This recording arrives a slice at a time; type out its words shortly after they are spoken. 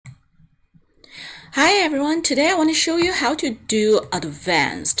Hi everyone, today I want to show you how to do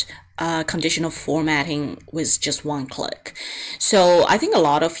advanced conditional formatting with just one click. So I think a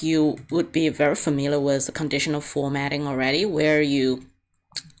lot of you would be very familiar with the conditional formatting already, where you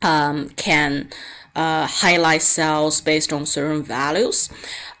can highlight cells based on certain values.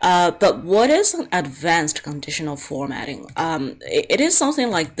 But what is an advanced conditional formatting? It is something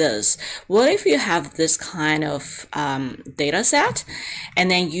like this. What if you have this kind of data set, and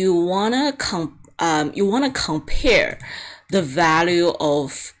then you wanna compare the value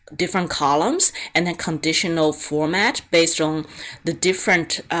of different columns and then conditional format based on the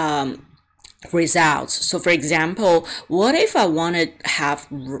different results. So for example, what if I want to have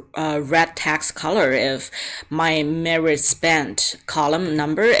red text color if my merit spent column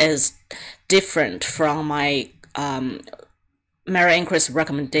number is different from my merit increase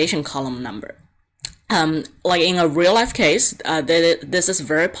recommendation column number? Like in a real life case, this is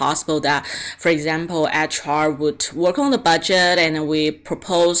very possible that, for example, HR would work on the budget and we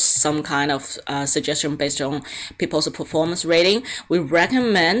propose some kind of suggestion based on people's performance rating. We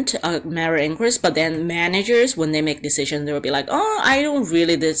recommend a merit increase, but then managers, when they make decisions, they will be like, oh, I don't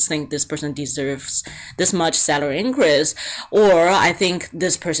really think this person deserves this much salary increase, or I think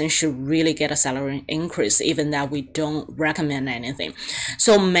this person should really get a salary increase, even that we don't recommend anything.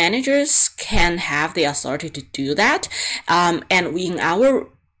 So managers can have the authority to do that, and in our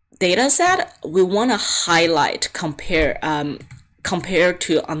data set we want to highlight compare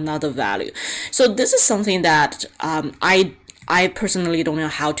to another value. So this is something that I personally don't know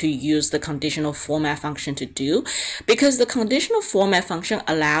how to use the conditional format function to do, because the conditional format function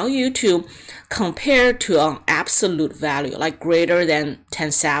allow you to compare to an absolute value, like greater than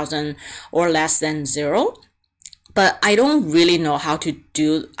 10,000 or less than 0. But I don't really know how to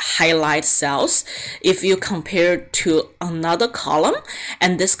do highlight cells if you compare to another column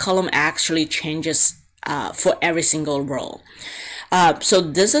and this column actually changes for every single row. So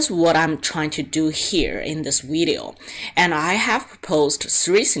this is what I'm trying to do here in this video. And I have proposed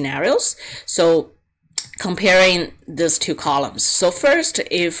 3 scenarios. So comparing these 2 columns. So first,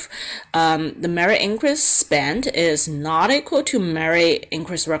 if the merit increase spent is not equal to merit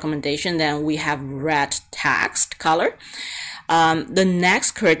increase recommendation, then we have red text color. The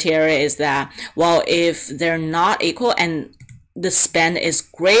next criteria is that, well, if they're not equal and the spend is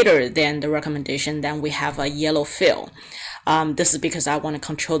greater than the recommendation, then we have a yellow fill. This is because I want to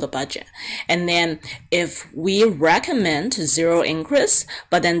control the budget. And then if we recommend 0 increase,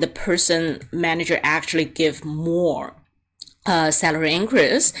 but then the manager actually give more salary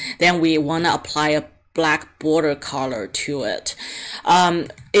increase, then we want to apply a black border color to it.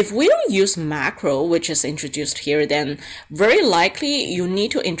 If we don't use macro, which is introduced here, then very likely you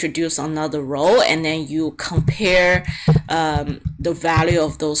need to introduce another row and then you compare the value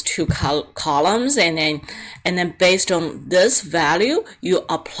of those 2 columns, and then based on this value you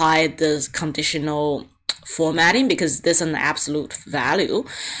apply this conditional formatting, because this is an absolute value.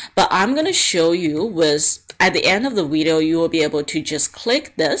 But I'm going to show you with, at the end of the video, you will be able to just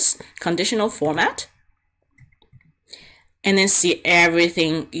click this conditional format and then see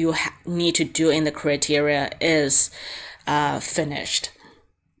everything you need to do in the criteria is finished.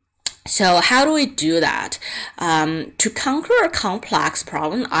 So how do we do that? To conquer a complex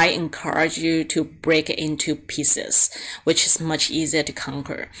problem, I encourage you to break it into pieces, which is much easier to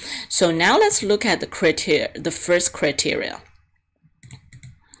conquer. So now let's look at the first criteria,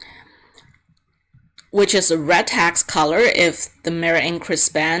 which is a red text color if the merit increase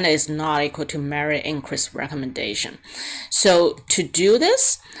spend is not equal to merit increase recommendation. So to do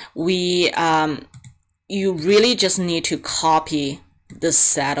this, you really just need to copy this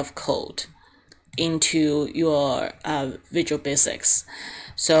set of code into your Visual Basics.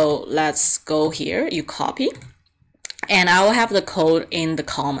 So let's go here, you copy, and I will have the code in the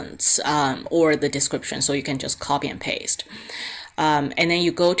comments or the description, so you can just copy and paste. And then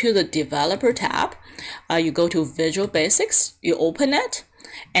you go to the Developer tab, you go to Visual Basics, you open it,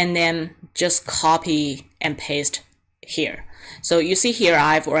 and then just copy and paste here. So you see here,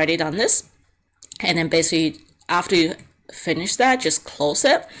 I've already done this. And then basically, after you finish that, just close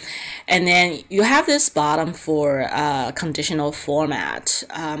it. And then you have this bottom for conditional format,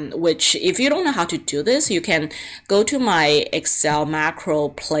 which if you don't know how to do this, you can go to my Excel macro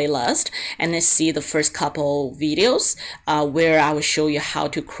playlist and then see the first couple videos where I will show you how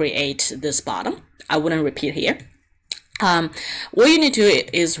to create this bottom. I wouldn't repeat here. What you need to do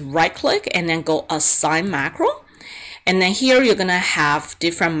is right click and then go assign macro. And then here you're gonna have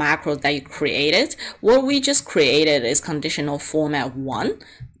different macros that you created. What we just created is conditional format 1.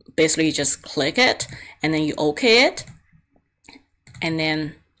 Basically you just click it and then you OK it, and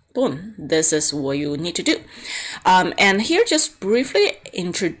then boom, this is what you need to do. And here, just briefly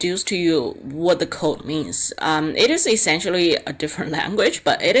introduce to you what the code means. It is essentially a different language,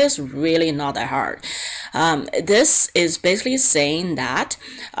 but it is really not that hard. This is basically saying that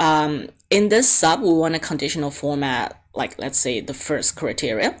in this sub, we want a conditional format, like let's say the first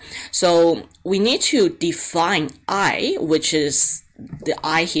criteria. So we need to define I, which is the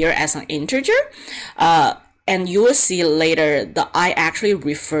I here, as an integer. And you will see later the I actually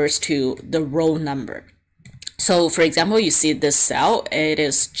refers to the row number. So for example, you see this cell, it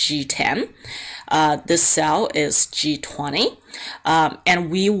is G10. This cell is G20.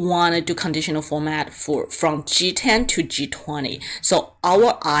 And we want to do conditional format from G10 to G20. So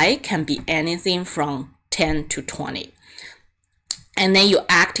our I can be anything from 10 to 20. And then you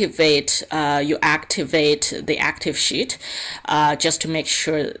activate the active sheet just to make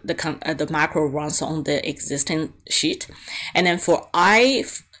sure the macro runs on the existing sheet. And then for I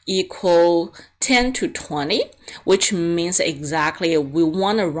equal 10 to 20, which means exactly we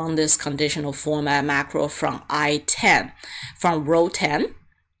want to run this conditional format macro from I10, from row 10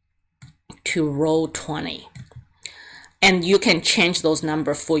 to row 20. And you can change those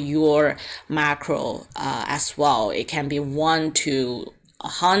numbers for your macro as well. It can be 1 to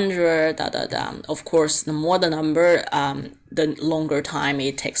 100, Of course, the more the number, the longer time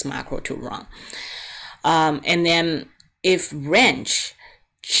it takes macro to run. And then if range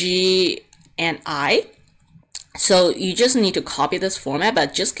G and I, so you just need to copy this format,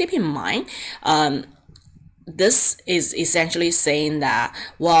 but just keep in mind, this is essentially saying that,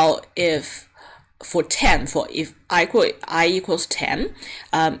 well, if for 10, if I equals 10,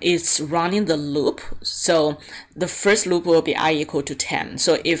 it's running the loop. So the first loop will be I equal to 10.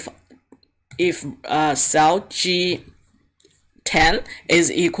 So if cell G10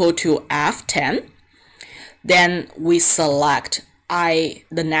 is equal to F10, then we select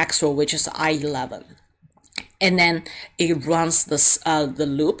the next row, which is I11, and then it runs this the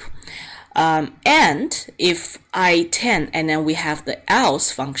loop. And if I10, and then we have the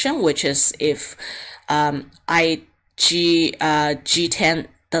else function, which is if G10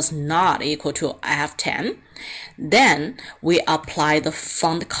 does not equal to F10, then we apply the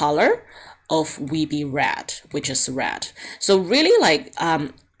font color of vbRed, which is red. So really, like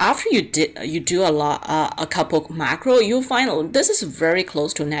after you do a couple macro, you'll find this is very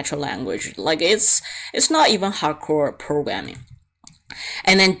close to natural language. Like it's not even hardcore programming.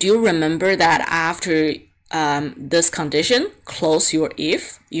 And then do remember that after this condition, close your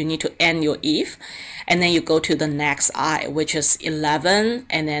if. You need to end your if, and then you go to the next I, which is 11,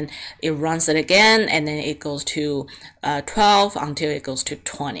 and then it runs it again, and then it goes to 12 until it goes to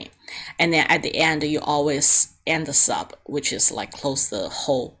 20. And then at the end, you always end the sub, which is like close the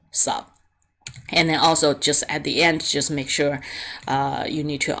whole sub. And then also just at the end, just make sure you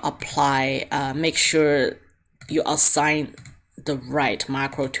need to apply, make sure you assign the right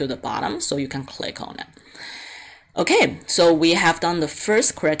macro to the bottom so you can click on it. Okay, so we have done the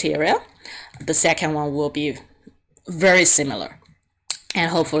first criteria. The second one will be very similar, and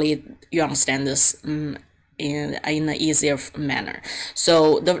hopefully you understand this in an easier manner.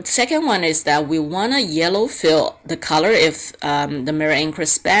 So the second one is that we want a yellow fill the color if the mirror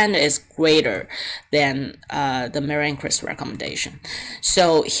increase band is greater than the mirror increase recommendation.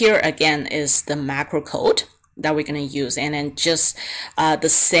 So here again is the macro code that we're going to use, and then just the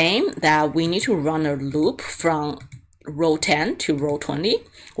same, that we need to run a loop from row 10 to row 20,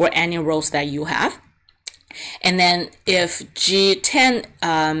 or any rows that you have. And then if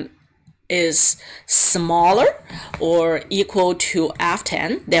G10 is smaller or equal to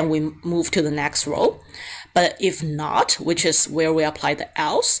F10, then we move to the next row. But if not, which is where we apply the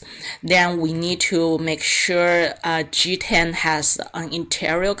else, then we need to make sure G10 has an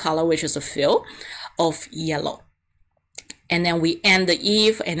interior color, which is a fill of yellow. And then we end the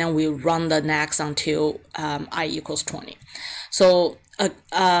if, and then we run the next until I equals 20. So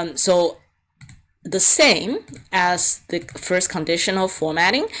the same as the first conditional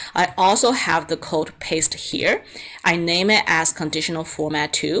formatting, I also have the code paste here. I name it as conditional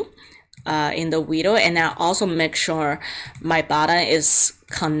format 2 in the window, and I also make sure my button is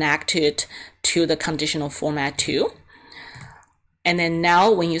connected to the conditional format 2. And then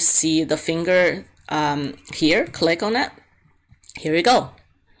now when you see the finger here, click on it. Here we go.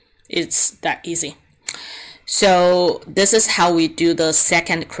 It's that easy. So this is how we do the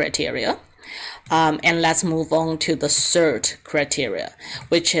second criteria. And let's move on to the third criteria,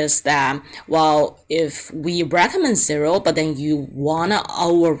 which is that, well, if we recommend 0, but then you want to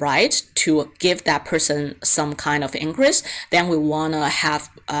override to give that person some kind of increase, then we want to have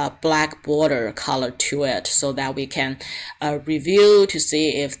a black border color to it so that we can review to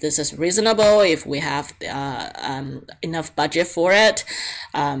see if this is reasonable, if we have enough budget for it,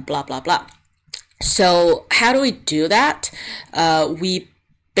 blah, blah, blah. So how do we do that? We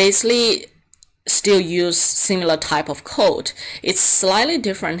basically still use similar type of code. It's slightly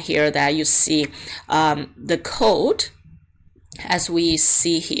different here that you see the code as we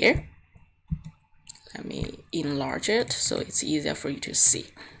see here. Let me enlarge it so it's easier for you to see.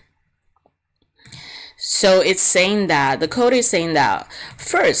 So it's saying that the code is saying that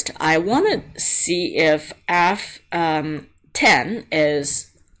first I want to see if F10 is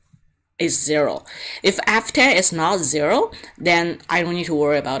 0. If F10 is not 0, then I don't need to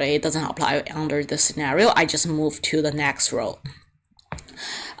worry about it. It doesn't apply under the scenario. I just move to the next row.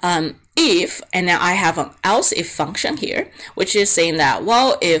 If, and then I have an else if function here, which is saying that,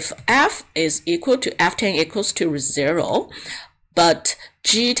 well, if F is equal to F10 equals to 0, but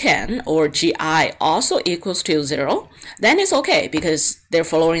G10 or GI also equals to 0, then it's okay because they're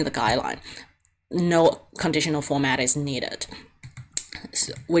following the guideline. No conditional format is needed.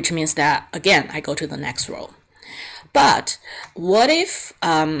 Which means that, again, I go to the next row. But what if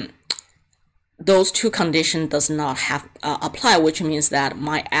those two conditions does not have apply, which means that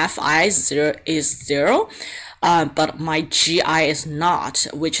my Fi is 0, but my GI is not,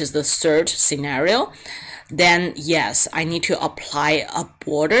 which is the third scenario, then yes, I need to apply a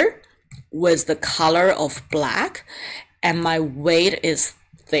border with the color of black, and my weight is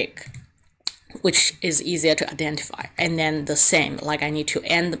thick, which is easier to identify. And then the same, like I need to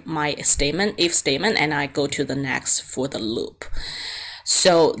end my statement, if statement, and I go to the next for the loop.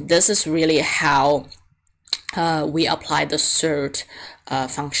 So this is really how we apply the third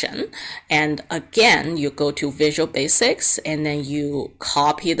function. And again, you go to Visual Basics, and then you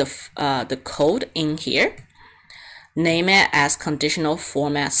copy the code in here, name it as conditional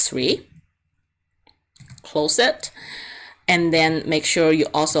format 3, close it, and then make sure you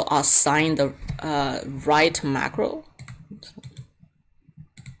also assign the right macro,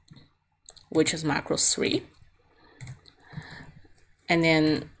 which is macro 3. And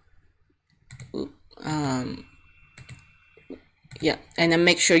then, yeah, and then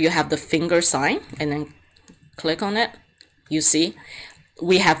make sure you have the finger sign, and then click on it. You see,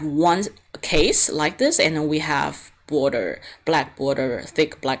 we have one case like this, and then we have border, black border,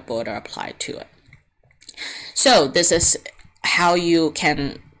 thick black border applied to it. So this is how you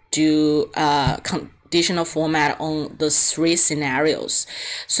can do conditional format on the 3 scenarios.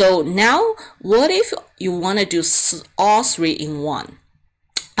 So now, what if you want to do all 3 in one?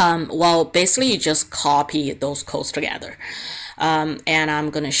 Well, basically you just copy those codes together. And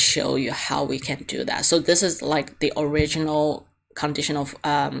I'm going to show you how we can do that. So this is like the original conditional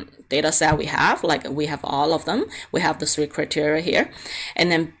data set we have. Like we have all of them. We have the 3 criteria here.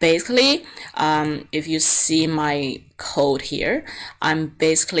 And then basically, if you see my code here, I'm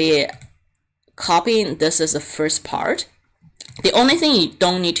basically copying, this is the first part. The only thing you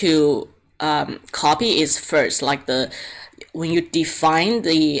don't need to copy is first, like when you define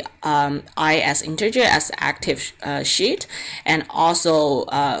the I as integer as active sheet, and also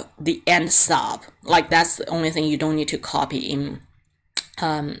the end sub, like that's the only thing you don't need to copy in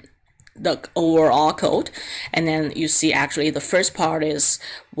the overall code. And then you see actually the first part is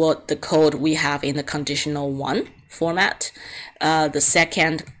what the code we have in the conditional 1 format. The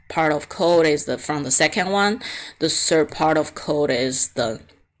second part of code is from the second one. The third part of code is the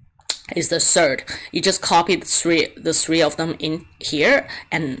third. You just copy the three of them in here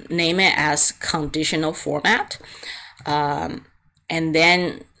and name it as conditional format, and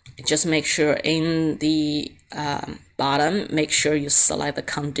then just make sure in the bottom, make sure you select the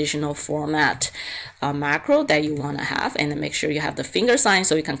conditional format macro that you want to have, and then make sure you have the finger sign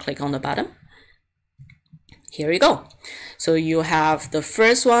so you can click on the button. Here you go. So you have the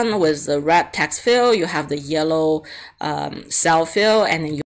first one with the red text field, you have the yellow cell field, and then you